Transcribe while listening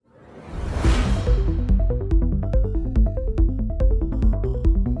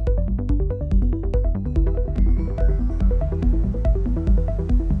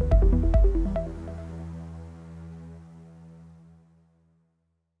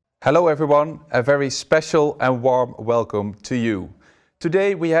Hello everyone, a very special and warm welcome to you.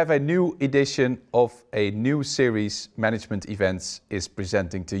 Today we have a new edition of a new series Management Events is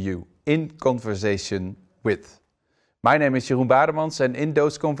presenting to you, In Conversation With. My name is Jeroen Bademans, and in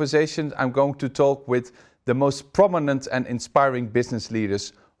those conversations I'm going to talk with the most prominent and inspiring business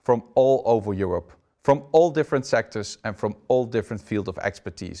leaders from all over Europe, from all different sectors and from all different fields of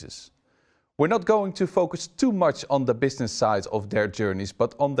expertises. We're not going to focus too much on the business side of their journeys,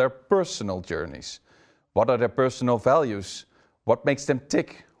 but on their personal journeys. What are their personal values? What makes them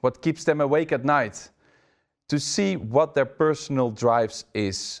tick? What keeps them awake at night? To see what their personal drives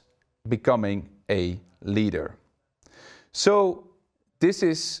is becoming a leader. So this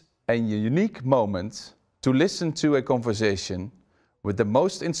is a unique moment to listen to a conversation with the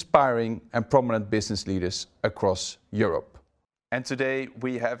most inspiring and prominent business leaders across Europe. And today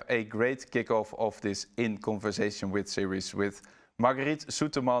we have a great kickoff of this In Conversation With series with Marguerite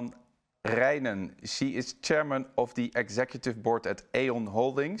Soeteman-Reijnen. She is chairman of the executive board at AON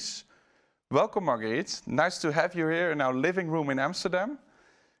Holdings. Welcome, Marguerite. Nice to have you here in our living room in Amsterdam.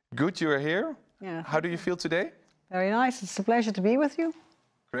 Good you are here. Yeah. How do you feel today? Very nice. It's a pleasure to be with you.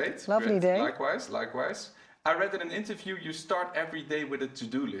 Great. Lovely day. Likewise, likewise. I read in an interview you start every day with a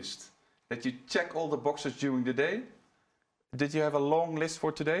to-do list. That you check all the boxes during the day. Did you have a long list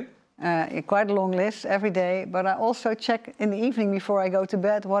for today? Quite a long list every day, but I also check in the evening before I go to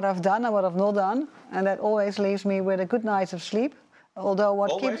bed what I've done and what I've not done, and that always leaves me with a good night of sleep. Although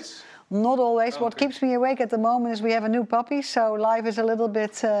not always. What keeps me awake at the moment is we have a new puppy, so life is a little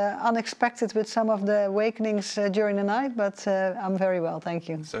bit unexpected with some of the awakenings during the night, but I'm very well, thank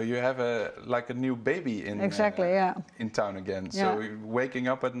you. So you have a new baby in in town again. Yeah. So you're waking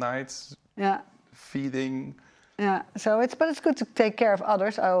up at night, feeding. Yeah, but it's good to take care of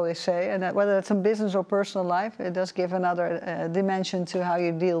others, I always say, and that whether it's in business or personal life, it does give another dimension to how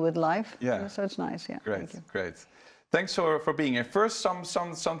you deal with life. Yeah. So it's nice, yeah. Great, great. Thanks for being here. First,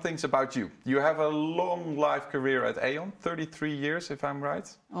 some things about you. You have a long life career at AON, 33 years, if I'm right.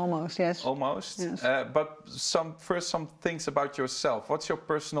 Almost, yes. Almost. Yes. But some things about yourself. What's your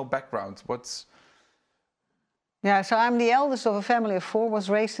personal background? Yeah, so I'm the eldest of a family of four. Was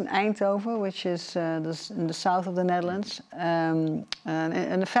raised in Eindhoven, which is in the south of the Netherlands. And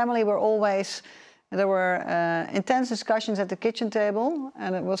the family there were intense discussions at the kitchen table,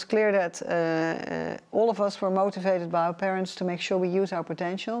 and it was clear that all of us were motivated by our parents to make sure we use our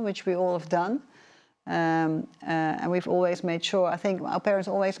potential, which we all have done. And we've always made sure, I think our parents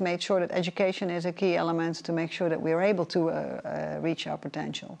always made sure that education is a key element to make sure that we are able to reach our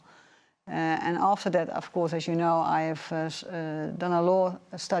potential. And after that, of course, as you know, I have done a law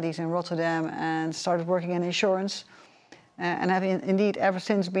studies in Rotterdam and started working in insurance. And have indeed ever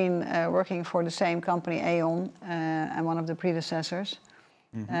since been working for the same company, AON, and one of the predecessors.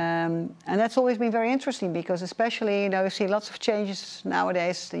 Mm-hmm. And that's always been very interesting because especially, you see lots of changes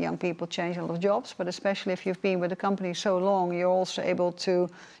nowadays. The young people change a lot of jobs, but especially if you've been with the company so long, you're also able to,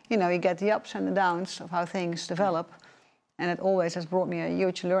 you get the ups and the downs of how things develop. And it always has brought me a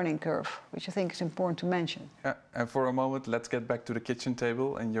huge learning curve, which I think is important to mention. Yeah, and for a moment, let's get back to the kitchen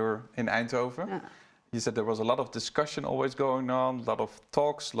table, and you're in Eindhoven. Yeah. You said there was a lot of discussion always going on, a lot of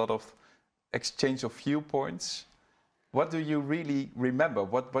talks, a lot of exchange of viewpoints. What do you really remember?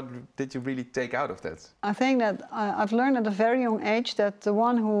 What did you really take out of that? I think that I've learned at a very young age that the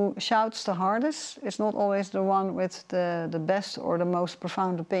one who shouts the hardest is not always the one with the best or the most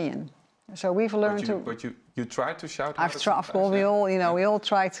profound opinion. So we've learned But you try to shout. Of course, we all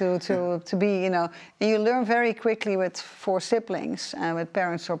try to be, and you learn very quickly with four siblings, and with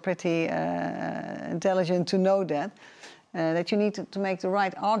parents who are pretty intelligent to know that you need to make the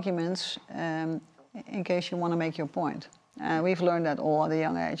right arguments in case you want to make your point. We've learned that all at a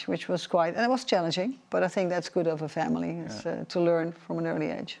young age, which was and it was challenging, but I think that's good of a family, to learn from an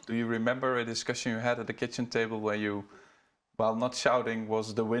early age. Do you remember a discussion you had at the kitchen table where you, while not shouting,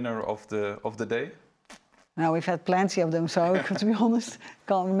 was the winner of the day? Now we've had plenty of them, so to be honest,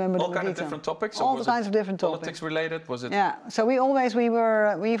 can't remember all kinds of different topics. All kinds of different topics. Politics related, was it? Yeah. So we've always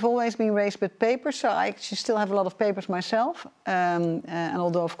been raised with papers. So I actually still have a lot of papers myself. And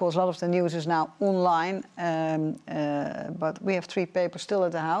although of course a lot of the news is now online, but we have 3 papers still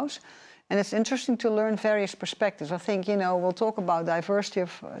at the house. And it's interesting to learn various perspectives. I think we'll talk about diversity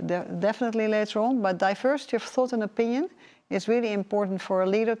definitely later on, but diversity of thought and opinion. It's really important for a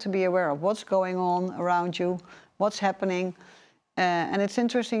leader to be aware of what's going on around you, what's happening. And it's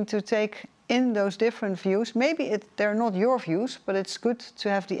interesting to take in those different views. Maybe they're not your views, but it's good to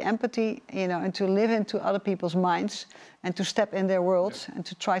have the empathy, you know, and to live into other people's minds and to step in their worlds and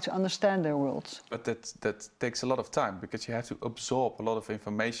to try to understand their worlds. But that takes a lot of time because you have to absorb a lot of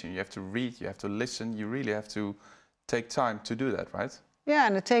information. You have to read, you have to listen, you really have to take time to do that, right? Yeah,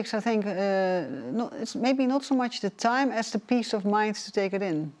 and it takes, I think, it's maybe not so much the time as the peace of mind to take it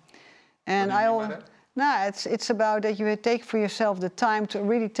in. And it's about that you take for yourself the time to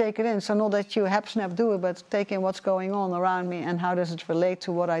really take it in. So not that you snap do it, but take in what's going on around me and how does it relate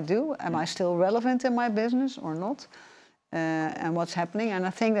to what I do? Am I still relevant in my business or not? And what's happening? And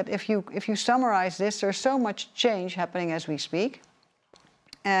I think that if you summarize this, there's so much change happening as we speak.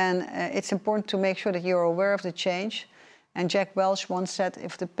 And it's important to make sure that you're aware of the change. And Jack Welch once said,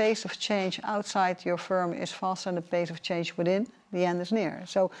 if the pace of change outside your firm is faster than the pace of change within, the end is near.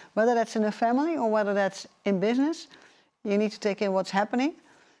 So whether that's in a family or whether that's in business, you need to take in what's happening.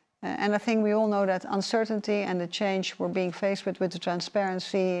 And I think we all know that uncertainty and the change we're being faced with the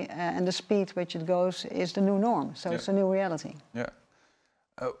transparency and the speed which it goes is the new norm. So it's a new reality. Yeah.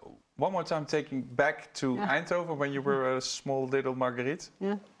 One more time, taking back to Eindhoven when you were a small little Marguerite.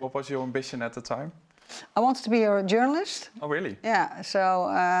 Yeah. What was your ambition at the time? I wanted to be a journalist. Oh, really? Yeah. So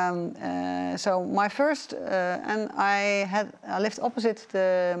my first, and I lived opposite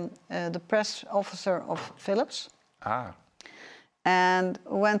the press officer of Philips. Ah. And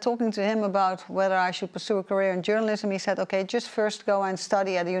when talking to him about whether I should pursue a career in journalism, he said, "Okay, just first go and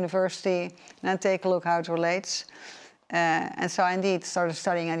study at the university, and then take a look how it relates." And so I indeed started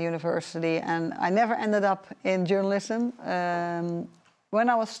studying at university, and I never ended up in journalism. When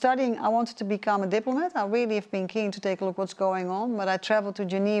I was studying, I wanted to become a diplomat. I really have been keen to take a look what's going on, but I traveled to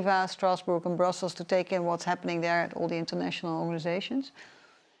Geneva, Strasbourg and Brussels to take in what's happening there at all the international organizations.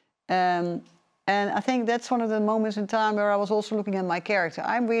 And I think that's one of the moments in time where I was also looking at my character.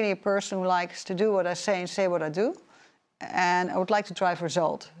 I'm really a person who likes to do what I say and say what I do, and I would like to drive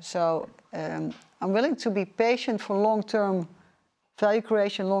result. So I'm willing to be patient for long-term value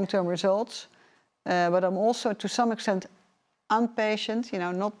creation, long-term results, but I'm also to some extent impatient,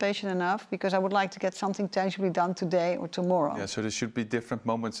 not patient enough, because I would like to get something tangibly done today or tomorrow. Yeah, so there should be different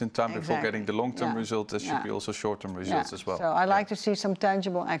moments in time before getting the long-term result. There should be also short-term results as well. So I like to see some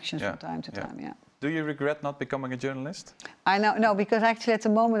tangible actions from time to time, Do you regret not becoming a journalist? I know, no, because actually at the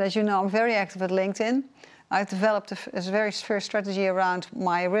moment, as you know, I'm very active at LinkedIn. I've developed a very fair strategy around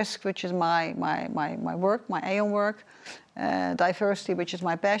my risk, which is my work, my AON work, diversity, which is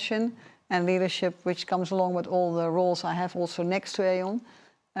my passion, and leadership, which comes along with all the roles I have also next to AON.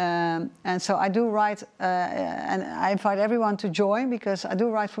 And so I do write, and I invite everyone to join, because I do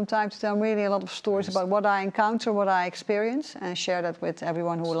write from time to time really a lot of stories about what I encounter, what I experience, and share that with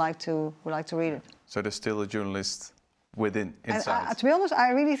everyone who would like to read it. So there's still a journalist inside. To be honest,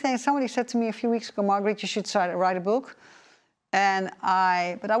 I really think somebody said to me a few weeks ago, "Marguerite, you should write a book."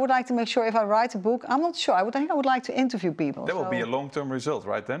 But I would like to make sure if I write a book, I'm not sure. I think I would like to interview people. That will be a long-term result,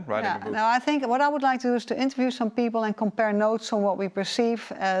 right then, writing a book. No, I think what I would like to do is to interview some people and compare notes on what we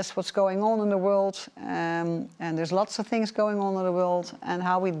perceive as what's going on in the world. And there's lots of things going on in the world and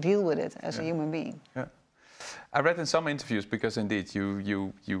how we deal with it as a human being. Yeah. I read in some interviews, because indeed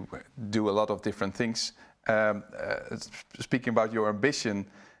you do a lot of different things. Speaking about your ambition,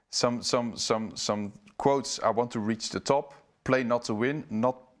 some quotes: "I want to reach the top. Play not to win,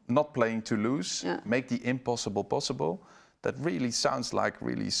 not playing to lose, make the impossible possible." That really sounds like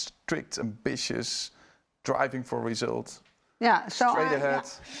really strict, ambitious, driving for results. Yeah, so straight ahead.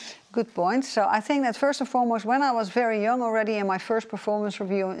 Good point. So I think that first and foremost, when I was very young already in my first performance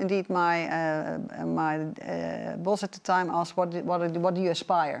review, indeed my boss at the time asked, what do you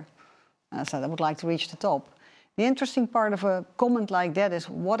aspire? And I said, I would like to reach the top. The interesting part of a comment like that is,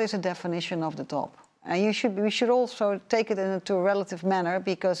 what is a definition of the top? And we should also take it into a relative manner,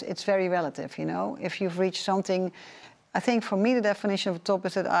 because it's very relative, If you've reached something, I think for me the definition of the top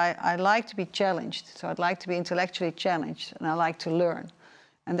is that I like to be challenged. So I'd like to be intellectually challenged, and I like to learn.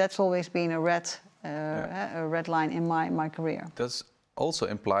 And that's always been a red line in my career. That also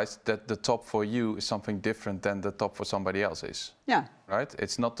implies that the top for you is something different than the top for somebody else is. Yeah. Right?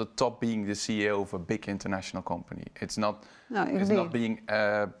 It's not the top being the CEO of a big international company. It's not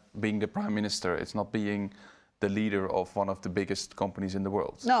being the prime minister. It's not being the leader of one of the biggest companies in the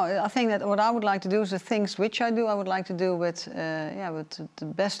world. No, I think that what I would like to do is the things which I do, I would like to do with the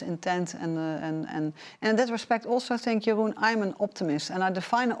best intent. And in that respect also, I think, Jeroen, I'm an optimist. And I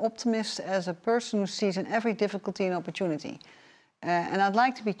define an optimist as a person who sees in every difficulty an opportunity. And I'd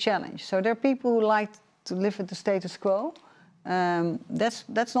like to be challenged. So there are people who like to live with the status quo.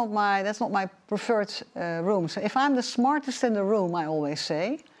 That's not my preferred room. So if I'm the smartest in the room, I always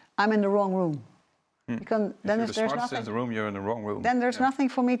say, I'm in the wrong room. Because then if you're the smartest in the room, you're in the wrong room. Then there's nothing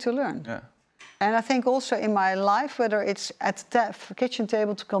for me to learn. Yeah. And I think also in my life, whether it's at the kitchen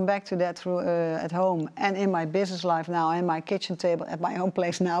table, to come back to that through, at home, and in my business life now, and my kitchen table at my own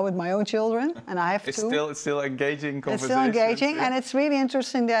place now with my own children, and I have it's still engaging conversation. It's still engaging, and it's really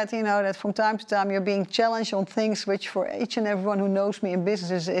interesting that, you know, that from time to time you're being challenged on things which for each and everyone who knows me in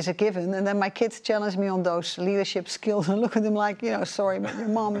business is a given. And then my kids challenge me on those leadership skills and look at them like, you know, sorry, but your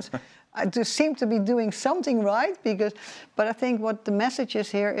mom is... I do seem to be doing something right, but I think what the message is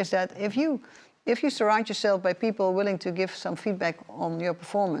here is that if you surround yourself by people willing to give some feedback on your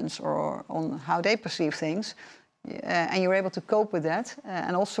performance or on how they perceive things, and you're able to cope with that,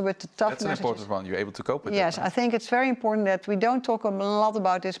 and also with the tough messages. That's an important one. You're able to cope with yes, that. Yes, I think it's very important that we don't talk a lot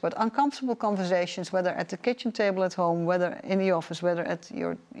about this, but uncomfortable conversations, whether at the kitchen table at home, whether in the office, whether at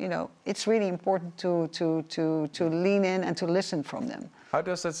your, you know, it's really important to lean in and to listen from them. How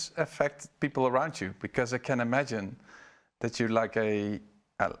does this affect people around you? Because I can imagine that you're like a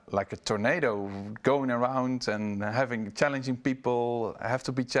tornado going around and challenging people, have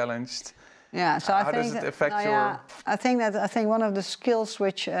to be challenged. Yeah, so how does it affect your... I think one of the skills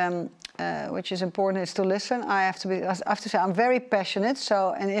which is important is to listen. I have to say I'm very passionate.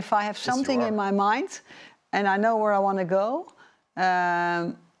 So, and if I have something in my mind and I know where I want to go,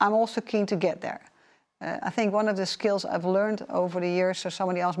 I'm also keen to get there. I think one of the skills I've learned over the years, so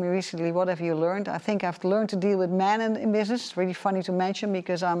somebody asked me recently, what have you learned? I think I've learned to deal with men in business. It's really funny to mention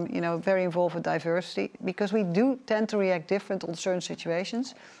because I'm, you know, very involved with diversity, because we do tend to react different on certain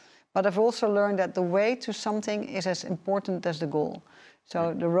situations. But I've also learned that the way to something is as important as the goal.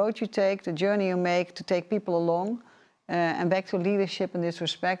 So the road you take, the journey you make to take people along, and back to leadership in this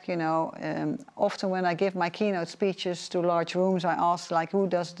respect, you know, often when I give my keynote speeches to large rooms, I ask, like, who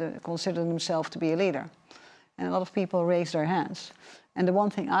does consider themselves to be a leader? And a lot of people raise their hands. And the one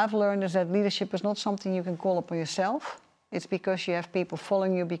thing I've learned is that leadership is not something you can call upon yourself. It's because you have people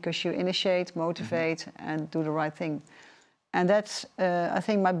following you, because you initiate, motivate, and do the right thing. And that's, I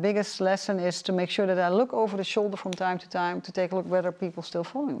think my biggest lesson is to make sure that I look over the shoulder from time to time to take a look whether people still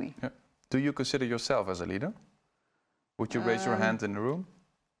following me. Yeah. Do you consider yourself as a leader? Would you raise your hand in the room?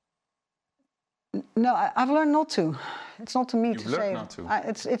 No, I've learned not to. It's not to me You've to say. Not to.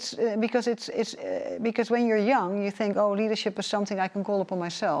 Because when you're young, you think, oh, leadership is something I can call upon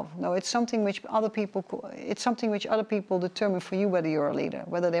myself. No, it's something which other people. It's something which other people determine for you whether you're a leader,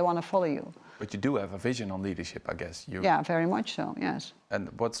 whether they want to follow you. But you do have a vision on leadership, I guess. Yeah, very much so. Yes. And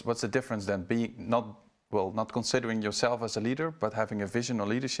what's the difference then? Being not considering yourself as a leader, but having a vision on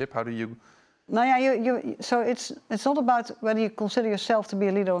leadership. How do you? No, yeah, so it's not about whether you consider yourself to be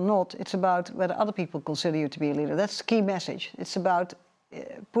a leader or not. It's about whether other people consider you to be a leader. That's the key message. It's about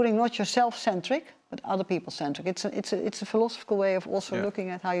putting not yourself-centric, but other people-centric. It's a philosophical way of also looking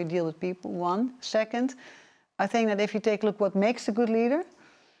at how you deal with people. One. Second, I think that if you take a look what makes a good leader,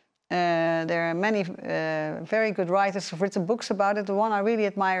 there are many very good writers who've written books about it. The one I really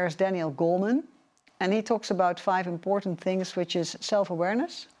admire is Daniel Goleman. And he talks about 5 important things, which is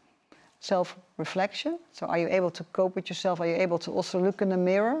self-awareness, self-reflection. So are you able to cope with yourself? Are you able to also look in the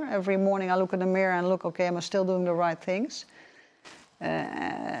mirror? Every morning I look in the mirror and look, okay, am I still doing the right things?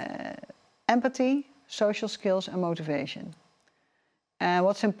 Empathy, social skills, and motivation. And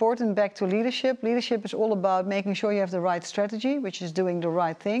what's important back to leadership, leadership is all about making sure you have the right strategy, which is doing the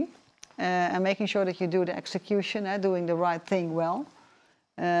right thing, and making sure that you do the execution, doing the right thing well.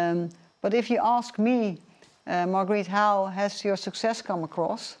 But if you ask me, Marguerite, how has your success come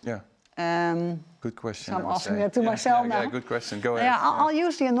across? Yeah. Good question. So I'm asking that to myself now. Yeah, good question. Go ahead. Yeah, I'll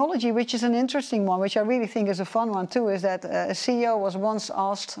use the analogy, which is an interesting one, which I really think is a fun one too, is that a CEO was once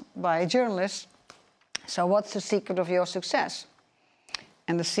asked by a journalist, so what's the secret of your success?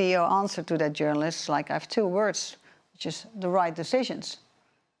 And the CEO answered to that journalist, like, I have 2 words, which is the right decisions.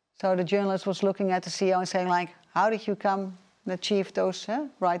 So the journalist was looking at the CEO and saying, like, how did you come and achieve those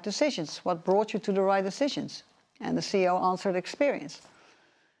right decisions? What brought you to the right decisions? And the CEO answered experience.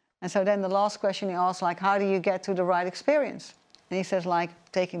 And so then the last question he asked, like, how do you get to the right experience? And he says, like,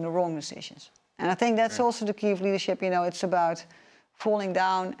 taking the wrong decisions. And I think that's also the key of leadership. You know, it's about falling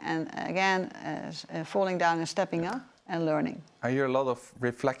down and again, falling down and stepping up and learning. I hear a lot of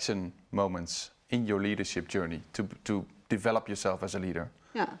reflection moments in your leadership journey to develop yourself as a leader.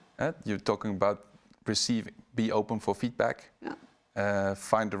 Yeah. You're talking about be open for feedback,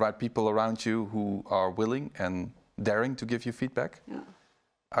 find the right people around you who are willing and daring to give you feedback. Yeah.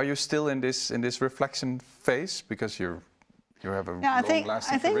 Are you still in this reflection phase because you have a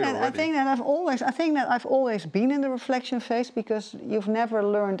long-lasting career already? I think that I've always been in the reflection phase because you've never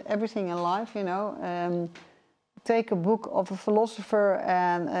learned everything in life, you know. take a book of a philosopher,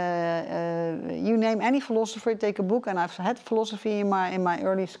 and you name any philosopher, take a book, and I've had philosophy in my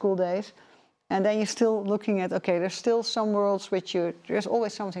early school days, and then you're still looking at, okay, there's still some worlds which there's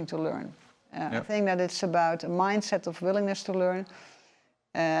always something to learn. I think that it's about a mindset of willingness to learn.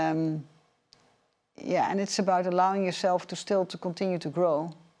 And it's about allowing yourself to continue to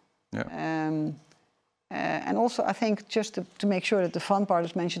grow. And also, I think, just to make sure that the fun part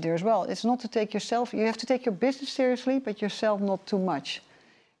is mentioned here as well, it's not to take yourself, you have to take your business seriously, but yourself not too much.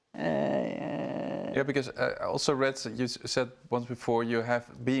 Yeah, because I also read, you said once before,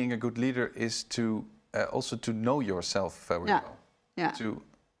 being a good leader is to also to know yourself very well. Yeah.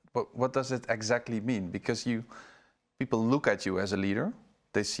 What does it exactly mean? Because people look at you as a leader,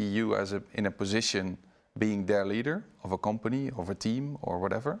 they see you as in a position being their leader of a company, of a team, or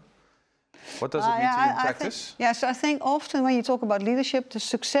whatever. What does it mean to you in practice? So I think often when you talk about leadership, the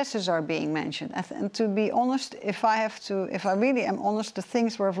successes are being mentioned. And to be honest, if I really am honest, the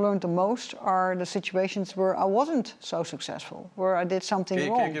things where I've learned the most are the situations where I wasn't so successful, where I did something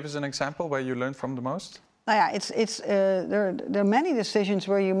wrong. Can you give us an example where you learned from the most? There are many decisions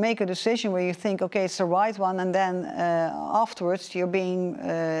where you make a decision where you think, okay, it's the right one, and then afterwards you're being,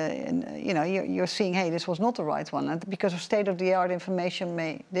 you're seeing, hey, this was not the right one, and because of state-of-the-art information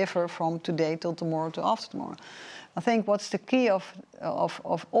may differ from today till tomorrow to after tomorrow. I think what's the key of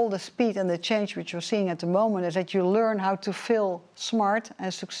all the speed and the change which you're seeing at the moment is that you learn how to fail smart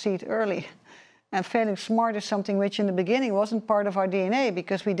and succeed early. And failing smart is something which in the beginning wasn't part of our DNA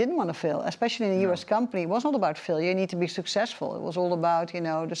because we didn't want to fail, especially in a US company. It was not about failure, you need to be successful. It was all about,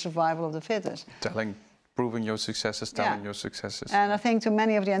 the survival of the fittest. Proving your successes, telling your successes. And I think to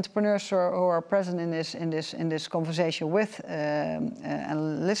many of the entrepreneurs who are present in this conversation with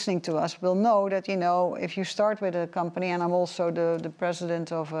and listening to us will know that, if you start with a company, and I'm also the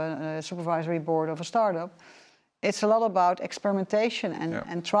president of a supervisory board of a startup, it's a lot about experimentation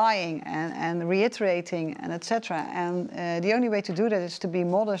and trying and reiterating and etc. And the only way to do that is to be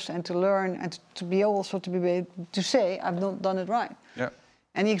modest and to learn and to be able to say, I've not done it right. Yeah.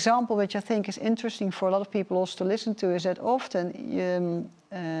 And the example which I think is interesting for a lot of people also to listen to is that often,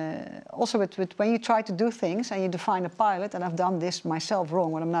 also with when you try to do things and you define a pilot, and I've done this myself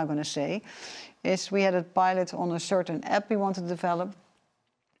wrong, what I'm now going to say, is we had a pilot on a certain app we wanted to develop,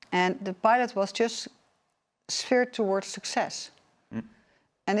 and the pilot was just sphered towards success.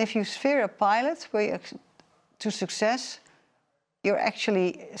 And if you sphere a pilot to success, you're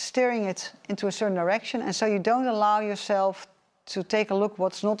actually steering it into a certain direction, and so you don't allow yourself to take a look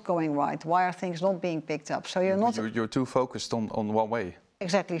what's not going right. Why are things not being picked up? So you're too focused on one way.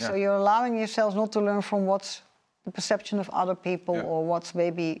 Exactly. Yeah. So you're allowing yourself not to learn from what's the perception of other people or what's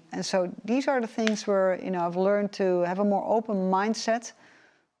maybe. And so these are the things where I've learned to have a more open mindset.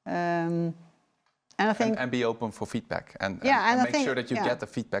 And I think, and be open for feedback and make sure that you get the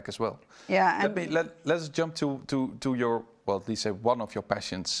feedback as well. Yeah. Let's jump to your, well, at least say one of your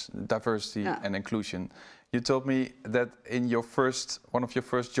passions, diversity and inclusion. You told me that in one of your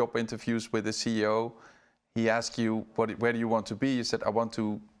first job interviews with the CEO, he asked you where do you want to be? You said, I want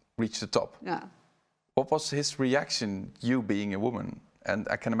to reach the top. Yeah. What was his reaction, you being a woman? And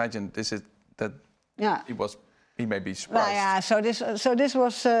I can imagine he may be surprised. So this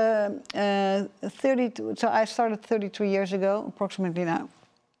was 32. So I started 33 years ago, approximately now.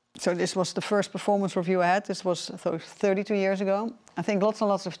 So this was the first performance review I had. This was 32 years ago. I think lots and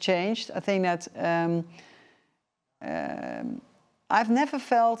lots have changed. I think that I've never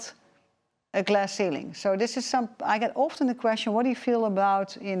felt a glass ceiling. So this is I get often the question, what do you feel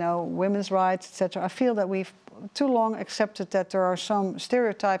about, women's rights, etc. I feel that we've too long accepted that there are some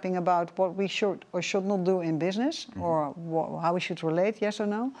stereotyping about what we should or should not do in business, or how we should relate, yes or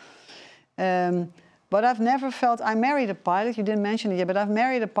no. But I've never felt, I married a pilot, you didn't mention it yet, but I've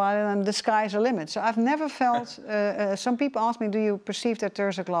married a pilot and the sky's the limit. So I've never felt, some people ask me, do you perceive that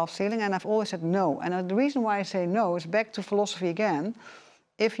there's a glass ceiling? And I've always said no. And the reason why I say no is back to philosophy again.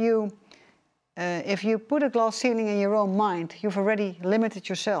 If you put a glass ceiling in your own mind, you've already limited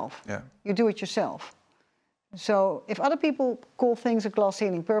yourself. Yeah. You do it yourself. So if other people call things a glass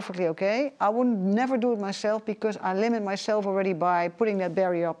ceiling, perfectly okay. I would never do it myself because I limit myself already by putting that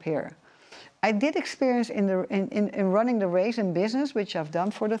barrier up here. I did experience in running the race in business, which I've done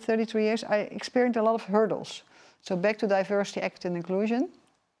for the 33 years, I experienced a lot of hurdles. So back to diversity, equity and inclusion.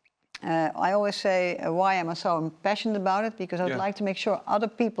 I always say, why am I so passionate about it? Because I'd like to make sure other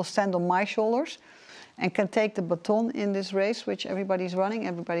people stand on my shoulders and can take the baton in this race, which everybody's running.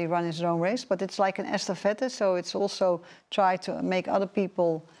 Everybody runs his own race, but it's like an estafette. So it's also try to make other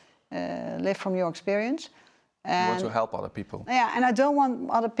people live from your experience. You want to help other people. Yeah, and I don't want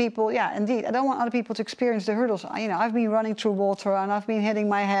other people, yeah, indeed, I don't want other people to experience the hurdles. You know, I've been running through water and I've been hitting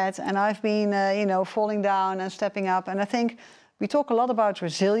my head and I've been, you know, falling down and stepping up. And I think we talk a lot about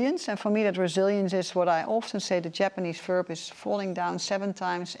resilience. And for me, that resilience is what I often say, the Japanese verb is falling down 7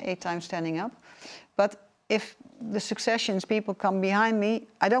 times, 8 times standing up. But if the successions people come behind me,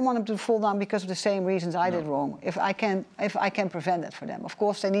 I don't want them to fall down because of the same reasons I did wrong. If I can prevent that for them. Of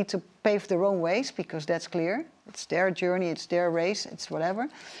course, they need to pave their own ways because that's clear. It's their journey, it's their race, it's whatever.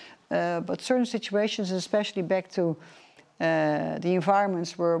 But certain situations, especially back to the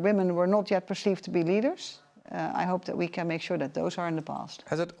environments where women were not yet perceived to be leaders, I hope that we can make sure that those are in the past.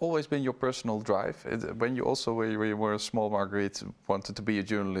 Has it always been your personal drive? When you also, when you were a small Marguerite, wanted to be a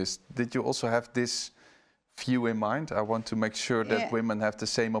journalist, did you also have this view in mind? I want to make sure that women have the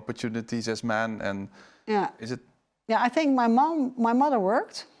same opportunities as men, and is it? Yeah, I think my mother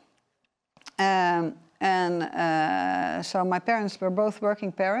worked, so my parents were both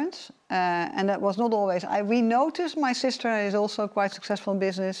working parents, and that was not always. We noticed my sister is also quite successful in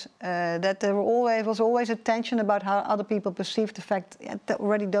business. That there was always a tension about how other people perceived the fact that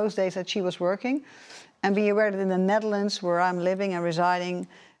already those days that she was working, and be aware that in the Netherlands, where I'm living and residing,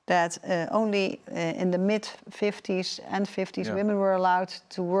 that only in the mid-50s and 50s women were allowed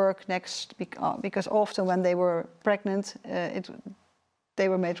to work because often when they were pregnant, they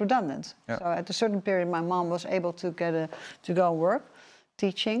were made redundant. So at a certain period, my mom was able to to go and work,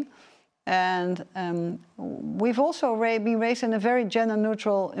 teaching. And we've also been raised in a very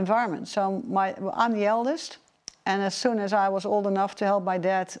gender-neutral environment. So I'm the eldest, and as soon as I was old enough to help my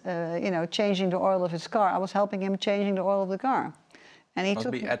dad, you know, changing the oil of his car, I was helping him changing the oil of the car. And he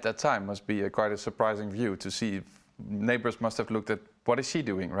took at that time must be quite a surprising view to see. Neighbors must have looked at what is she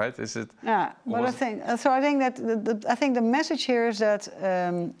doing, right? Is it? Yeah, but I think so. I think that the message here is that,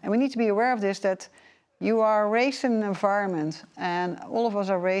 and we need to be aware of this, that you are raised in an environment, and all of us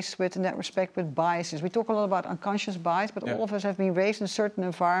are raised with, in that respect, with biases. We talk a lot about unconscious bias, but all of us have been raised in certain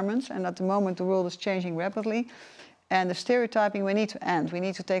environments, and at the moment the world is changing rapidly. And the stereotyping we need to end. We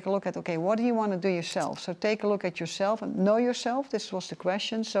need to take a look at, okay, what do you want to do yourself? So take a look at yourself and know yourself. This was the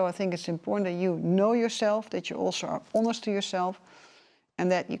question. So I think it's important that you know yourself, that you also are honest to yourself, and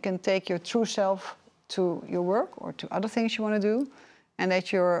that you can take your true self to your work or to other things you want to do, and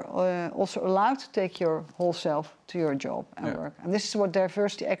that you're also allowed to take your whole self to your job and work. And this is what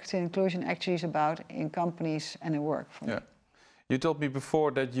diversity, equity, and inclusion actually is about in companies and in work. For me. You told me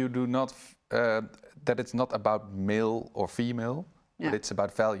before that you do not, that it's not about male or female, but it's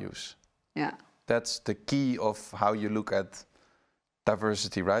about values. Yeah. That's the key of how you look at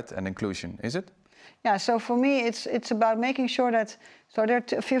diversity, right, and inclusion, is it? Yeah, so for me it's about making sure that, so there are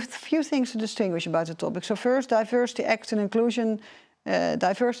a few things to distinguish about the topic. So first, diversity, equity, and inclusion.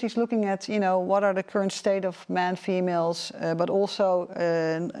 Diversity is looking at, you know, what are the current state of men, females, but also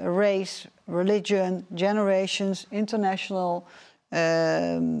race, religion, generations, international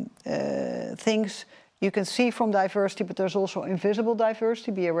things you can see from diversity, but there's also invisible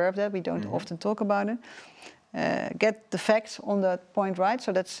diversity. Be aware of that. We don't often talk about it. Get the facts on that point right.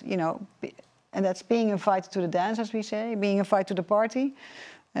 So that's, you know, and that's being invited to the dance, as we say, being invited to the party.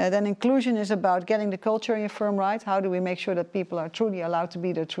 Then inclusion is about getting the culture in your firm right. How do we make sure that people are truly allowed to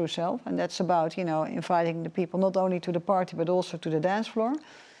be their true self? And that's about, you know, inviting the people not only to the party, but also to the dance floor.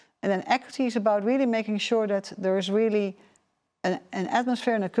 And then equity is about really making sure that there is really an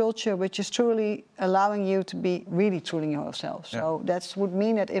atmosphere and a culture which is truly allowing you to be really truly yourself. So that would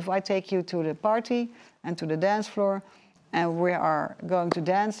mean that if I take you to the party and to the dance floor, and we are going to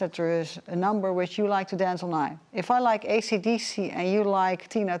dance, that there is a number which you like to dance on I. If I like AC/DC and you like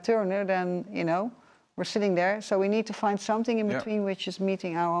Tina Turner, then, you know, we're sitting there. So we need to find something in between which is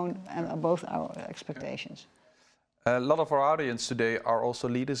meeting our own and both our expectations. A lot of our audience today are also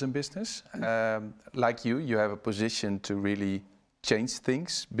leaders in business. Like you have a position to really change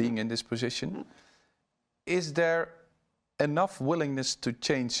things, being in this position. Is there enough willingness to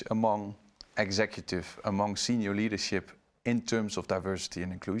change among executive, among senior leadership in terms of diversity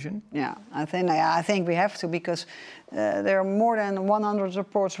and inclusion? Yeah, I think we have to, because there are more than 100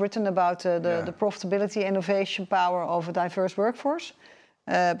 reports written about the profitability, innovation power of a diverse workforce.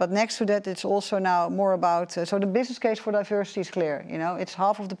 But next to that, it's also now more about, so the business case for diversity is clear. You know, it's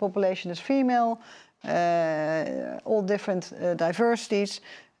half of the population is female, all different diversities.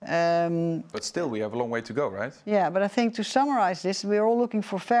 But still, we have a long way to go, right? Yeah, but I think to summarize this, we're all looking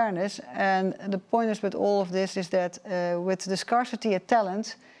for fairness. And the point is with all of this is that with the scarcity of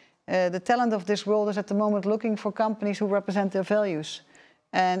talent, the talent of this world is at the moment looking for companies who represent their values.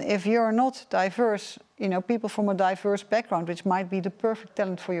 And if you're not diverse, you know, people from a diverse background, which might be the perfect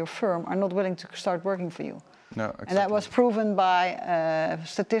talent for your firm, are not willing to start working for you. No, exactly. And that was proven by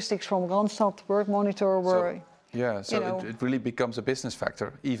statistics from Randstad Work Monitor, where it really becomes a business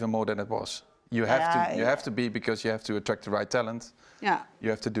factor even more than it was. You have to be, because you have to attract the right talent. Yeah. You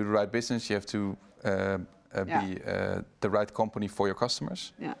have to do the right business. You have to be the right company for your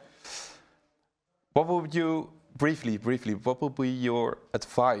customers. Yeah. What would you briefly? What would be your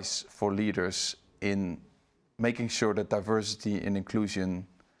advice for leaders in making sure that diversity and inclusion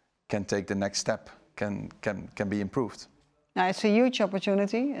can take the next step, can be improved? Now, it's a huge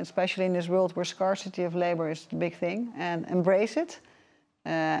opportunity, especially in this world where scarcity of labor is the big thing, and embrace it.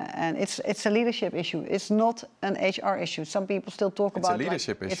 And it's a leadership issue. It's not an HR issue. Some people still talk about it's a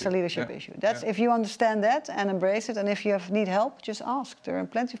leadership issue. It's a leadership issue. That's if you understand that and embrace it, and if you need help, just ask. There are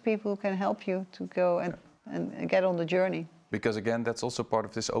plenty of people who can help you to go and get on the journey. Because again, that's also part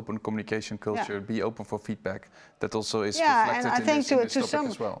of this open communication culture. Be open for feedback. That also is reflected in this topic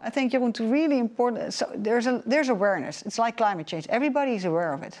as well. I think you want to really important. So there's awareness. It's like climate change. Everybody is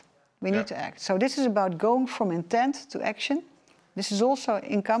aware of it. We need to act. So this is about going from intent to action. This is also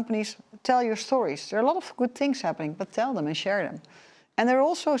in companies. Tell your stories. There are a lot of good things happening, but tell them and share them. And there are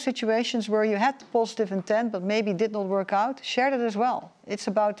also situations where you had positive intent, but maybe did not work out. Share that as well. It's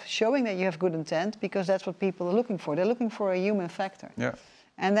about showing that you have good intent, because that's what people are looking for. They're looking for a human factor. Yeah.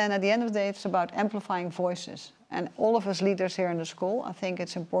 And then at the end of the day, it's about amplifying voices. And all of us leaders here in the school, I think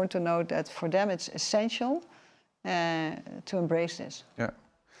it's important to note that for them it's essential to embrace this. Yeah.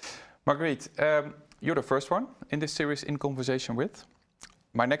 Marguerite, you're the first one in this series In Conversation With.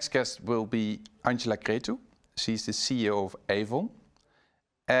 My next guest will be Angela Cretu. She's the CEO of AON.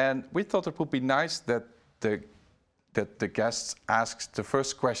 And we thought it would be nice that the guests ask the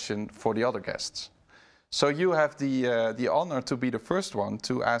first question for the other guests. So you have the honor to be the first one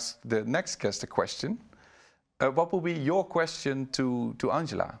to ask the next guest a question. What will be your question to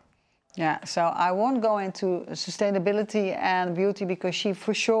Angela? Yeah, so I won't go into sustainability and beauty, because she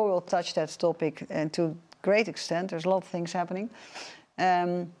for sure will touch that topic and to great extent. There's a lot of things happening.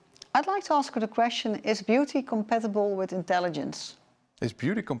 I'd like to ask her the question, is beauty compatible with intelligence? Is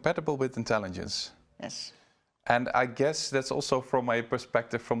beauty compatible with intelligence? Yes. And I guess that's also from a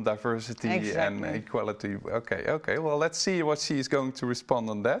perspective from diversity and equality. Okay. Well, let's see what she is going to respond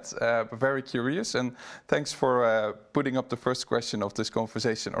on that. Very curious, and thanks for putting up the first question of this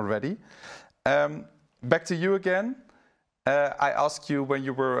conversation already. Back to you again. I asked you when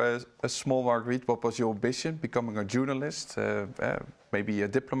you were a small Marguerite, what was your ambition? Becoming a journalist, maybe a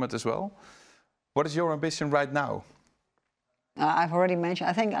diplomat as well. What is your ambition right now? I've already mentioned,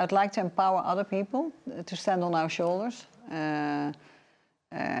 I think I'd like to empower other people to stand on our shoulders and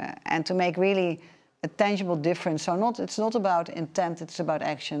to make really a tangible difference. So it's not about intent, it's about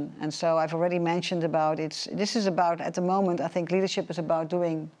action. And so I've already mentioned about this is about, at the moment, I think leadership is about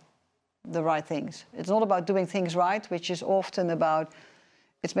doing the right things. It's not about doing things right, which is often about,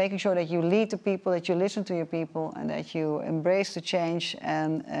 it's making sure that you lead the people, that you listen to your people, and that you embrace the change.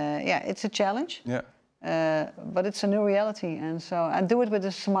 And it's a challenge. Yeah. But it's a new reality, and do it with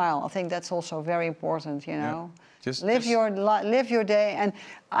a smile. I think that's also very important. You know, live your day. And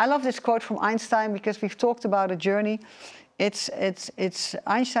I love this quote from Einstein, because we've talked about a journey. It's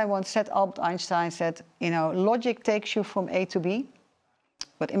Einstein once said. Albert Einstein said, you know, logic takes you from A to B,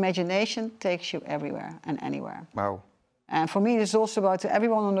 but imagination takes you everywhere and anywhere. Wow. And for me, it's also about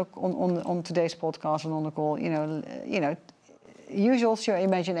everyone on today's podcast and on the call. You know. Use also your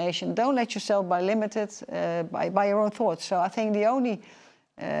imagination. Don't let yourself be limited by your own thoughts. So I think the only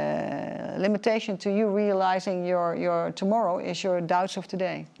limitation to you realizing your tomorrow is your doubts of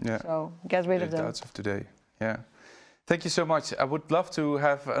today. Yeah. So get rid of them. Doubts of today. Yeah. Thank you so much. I would love to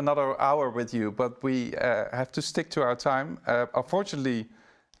have another hour with you, but we have to stick to our time. Unfortunately,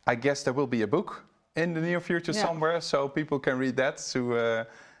 I guess there will be a book in the near future somewhere, so people can read that to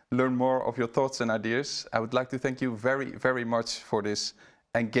learn more of your thoughts and ideas. I would like to thank you very, very much for this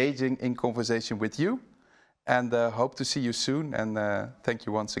engaging in conversation with you, and hope to see you soon, and thank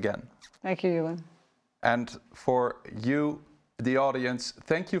you once again. Thank you, Johan. And for you, the audience,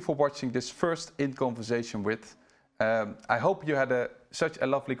 thank you for watching this first In Conversation With. I hope you had such a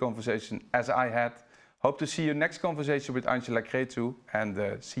lovely conversation as I had. Hope to see you next conversation with Angela Cretu,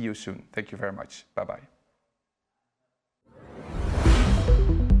 and see you soon. Thank you very much. Bye-bye.